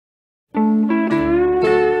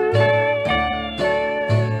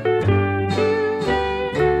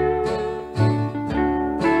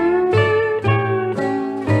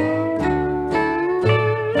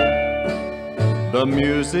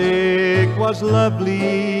music was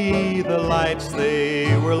lovely, the lights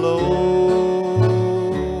they were low.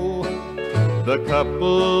 The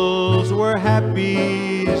couples were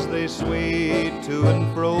happy as they swayed to and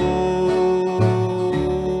fro.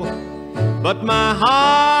 But my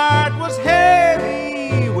heart was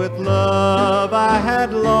heavy with love I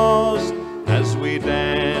had lost as we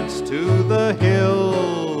danced to the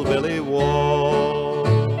Hillbilly Waltz.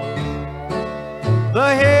 The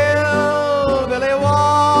Hillbilly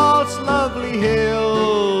Waltz, lovely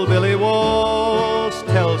Hillbilly Waltz,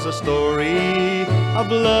 tells a story of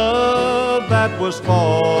love that was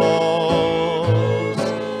false.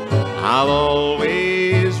 I'll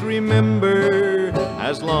always remember,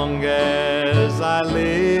 as long as I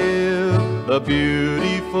live, the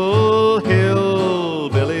beautiful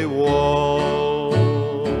Hillbilly Waltz.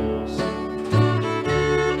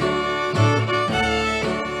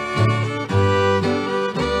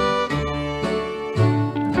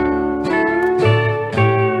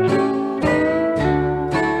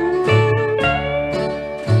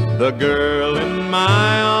 The girl in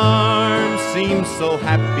my arms seemed so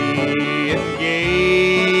happy and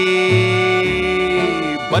gay,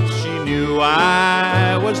 but she knew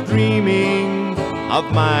I was dreaming of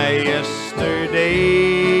my yesterday,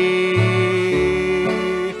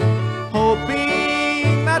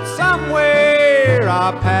 hoping that somewhere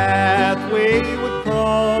our pathway would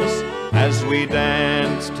cross as we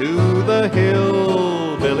danced to the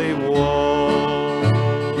Hillbilly Waltz.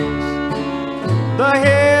 The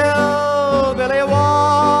Hillbilly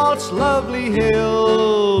Waltz, lovely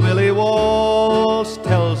Hillbilly Waltz,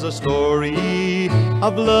 tells a story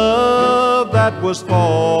of love that was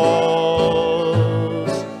false.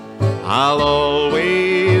 I'll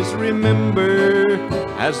always remember,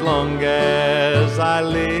 as long as I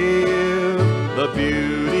live, the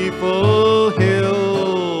beautiful Hillbilly